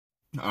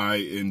I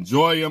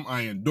enjoy them.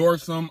 I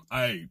endorse them.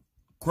 I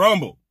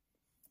Crumbl.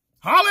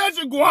 Holla at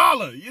your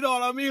guala. You know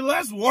what I mean?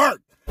 Let's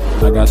work.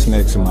 I got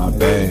SNAXX in my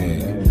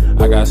bag.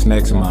 I got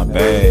SNAXX in my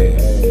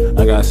bag.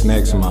 I got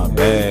SNAXX in my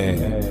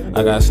bag.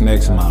 I got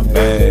SNAXX in my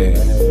bag.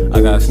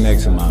 I got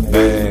SNAXX in my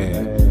bag.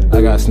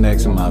 I got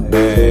SNAXX in my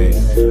bag.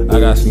 I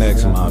got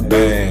SNAXX in my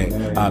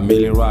bag. I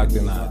merely rocked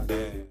and I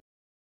dead.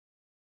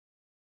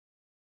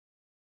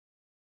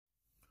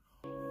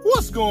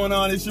 What's going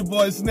on? It's your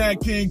boy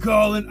Snack King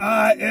calling.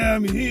 I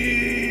am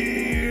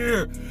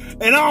here.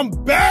 And I'm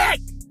back.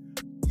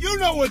 You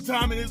know what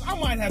time it is. I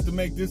might have to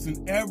make this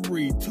an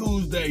every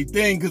Tuesday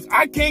thing because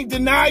I can't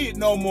deny it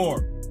no more.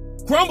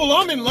 Crumbl,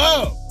 I'm in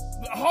love.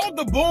 Hold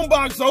the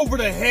boombox over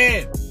the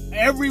head.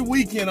 Every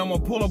weekend I'm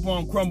going to pull up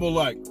on Crumbl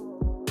like,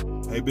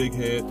 hey, big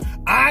head.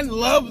 I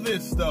love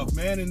this stuff,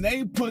 man. And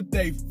they put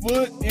their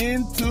foot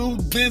into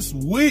this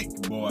week,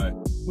 boy.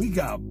 We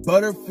got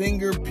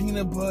Butterfinger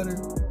peanut butter.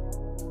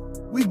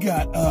 We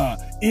got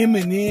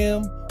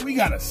M&M. We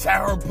got a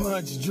Sour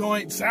Punch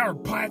joint. Sour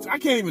Patch. I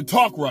can't even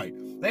talk right.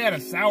 They had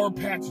a Sour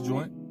Patch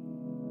joint.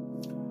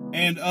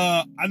 And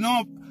I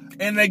know,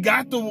 and they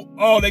got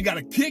they got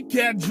a Kit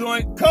Kat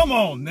joint. Come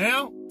on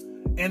now.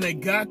 And they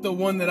got the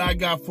one that I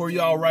got for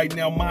y'all right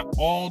now, my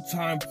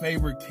all-time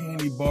favorite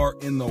candy bar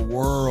in the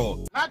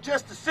world. Not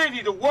just the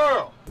city, the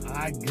world.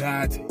 I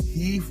got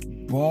Heath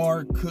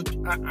bar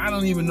cookie. I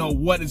don't even know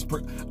what it's,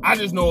 I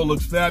just know it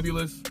looks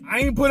fabulous. I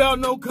ain't put out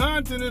no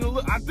content in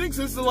I think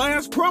since the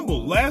last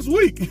Crumbl, last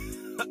week.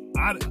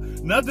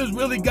 Nothing's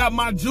really got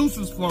my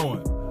juices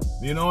flowing.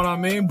 You know what I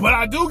mean? But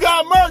I do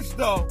got merch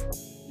though.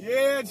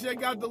 Yeah,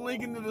 check out the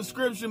link in the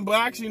description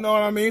box, you know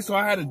what I mean? So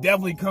I had to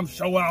definitely come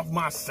show off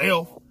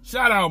myself.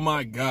 Shout out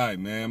my guy,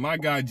 man. My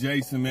guy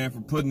Jason, man,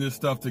 for putting this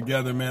stuff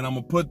together, man. I'm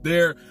gonna put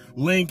their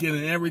link in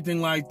and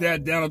everything like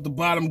that down at the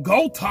bottom.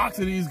 Go talk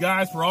to these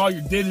guys for all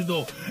your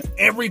digital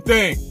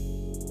everything.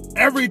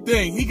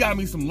 Everything. He got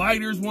me some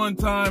lighters one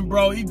time,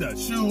 bro. He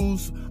does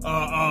shoes.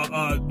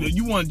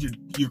 You want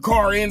your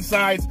car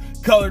insides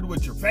colored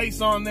with your face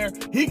on there.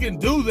 He can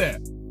do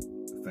that.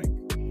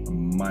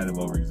 Might have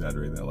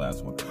over-exaggerated that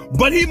last one.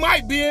 But he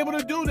might be able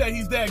to do that.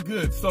 He's that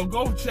good. So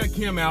go check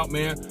him out,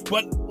 man.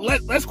 But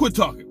let's quit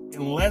talking.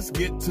 And let's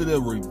get to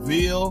the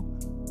reveal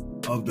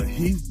of the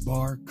Heath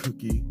bar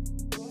cookie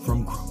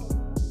from Crumbl.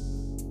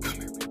 Come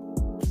here, baby.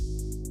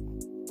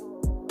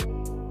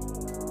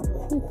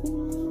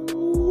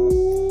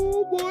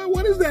 Ooh, boy,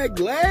 what is that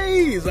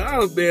glaze? I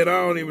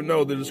don't even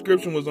know. The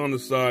description was on the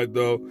side,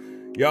 though.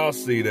 Y'all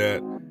see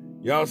that.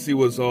 Y'all see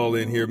what's all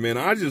in here, man.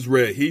 I just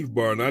read Heath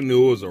bar and I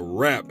knew it was a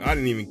wrap. I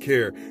didn't even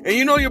care. And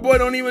you know your boy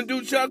don't even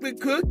do chocolate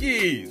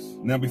cookies.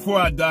 Now, before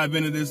I dive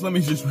into this, let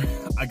me just,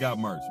 I got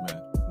merch,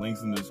 man.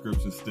 Links in the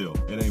description still.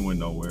 It ain't went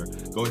nowhere.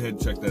 Go ahead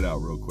and check that out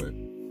real quick.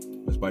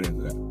 Let's bite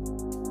into that.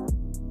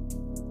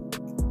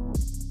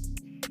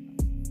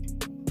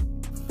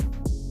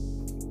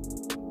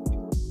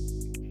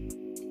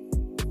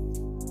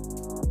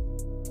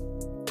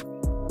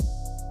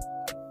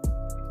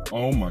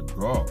 Oh my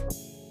God.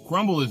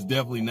 Crumbl is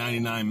definitely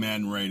 99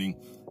 Madden rating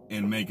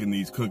in making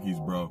these cookies,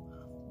 bro.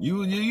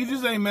 You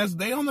just ain't messing.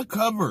 They on the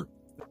cover.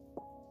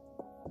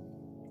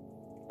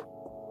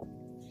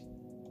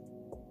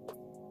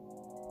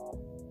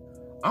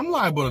 I'm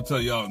liable to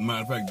tell y'all,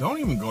 matter of fact, don't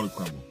even go to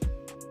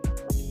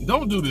Crumbl.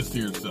 Don't do this to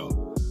yourself.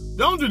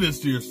 Don't do this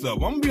to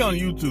yourself. I'm gonna be on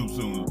YouTube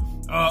soon.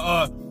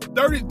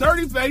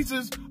 30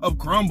 faces of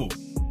Crumbl.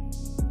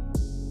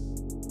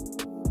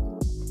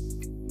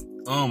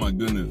 Oh my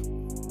goodness.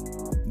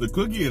 The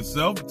cookie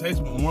itself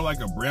tastes more like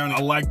a brownie.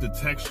 I like the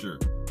texture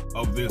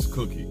of this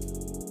cookie.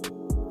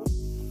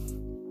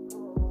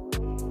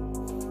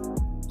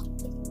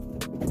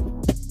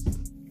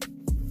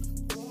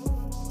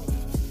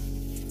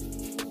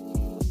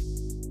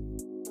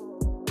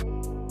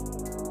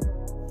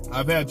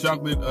 I've had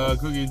chocolate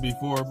cookies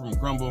before from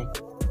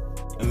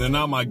Crumbl, and they're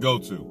not my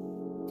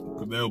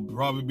go-to. They'll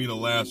probably be the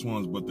last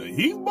ones, but the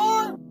Heath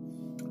bar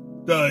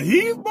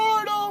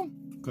though,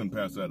 couldn't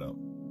pass that up.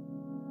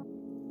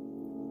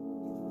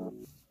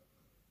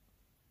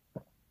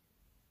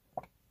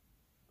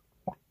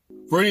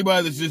 For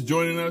anybody that's just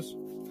joining us,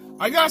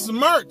 I got some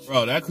merch.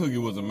 Bro, that cookie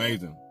was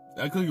amazing.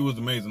 That cookie was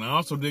amazing. I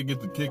also did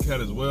get the Kit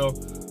Kat as well,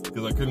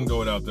 because I couldn't go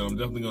without that. I'm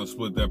definitely going to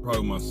split that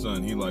probably with my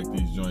son. He liked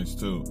these joints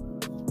too.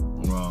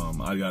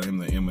 I got him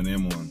the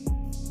M&M one.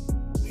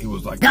 He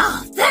was like,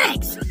 oh,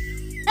 thanks.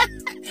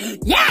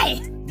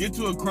 Yay! Get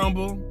to a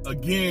Crumbl.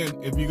 Again,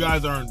 if you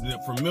guys aren't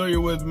familiar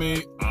with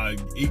me, I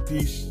eat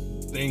these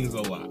things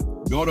a lot.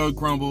 Go to a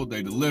Crumbl,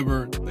 they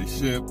deliver, they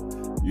ship.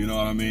 You know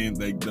what I mean?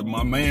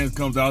 My man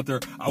comes out there.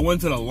 I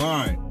went to the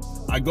line.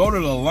 I go to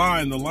the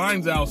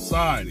line's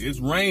outside. It's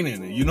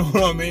raining, you know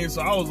what I mean?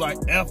 So I was like,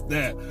 F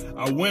that.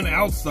 I went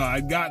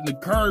outside, got in the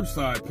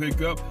curbside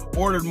pickup,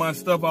 ordered my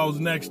stuff, I was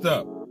next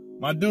up.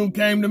 My dude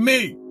came to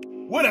me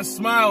with a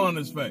smile on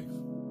his face.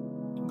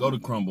 Go to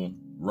Crumbl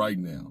right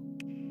now.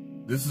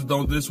 This is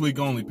this week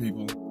only,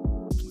 people.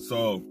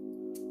 So,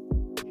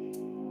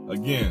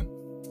 again,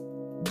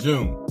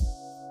 June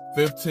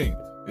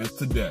 15th is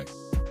today.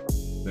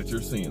 that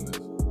you're seeing this,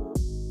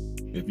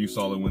 if you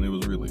saw it when it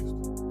was released,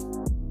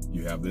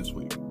 you have this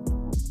week.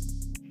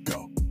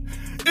 Go.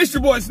 It's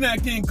your boy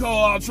Snack King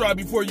Cole. I'll try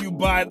before you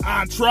buy it.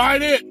 I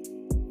tried it.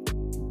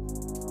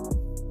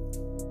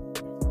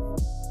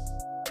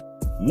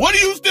 What are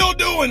you still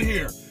doing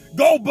here?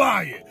 Go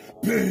buy it.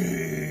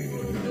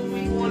 Do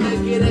we want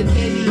to get a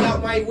candy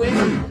out my way?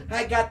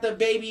 I got the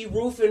baby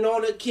Ruth and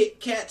all the Kit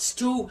Kats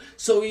too.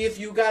 So if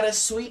you got a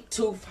sweet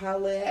tooth,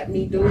 holla at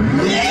me, dude.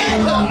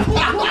 Yeah!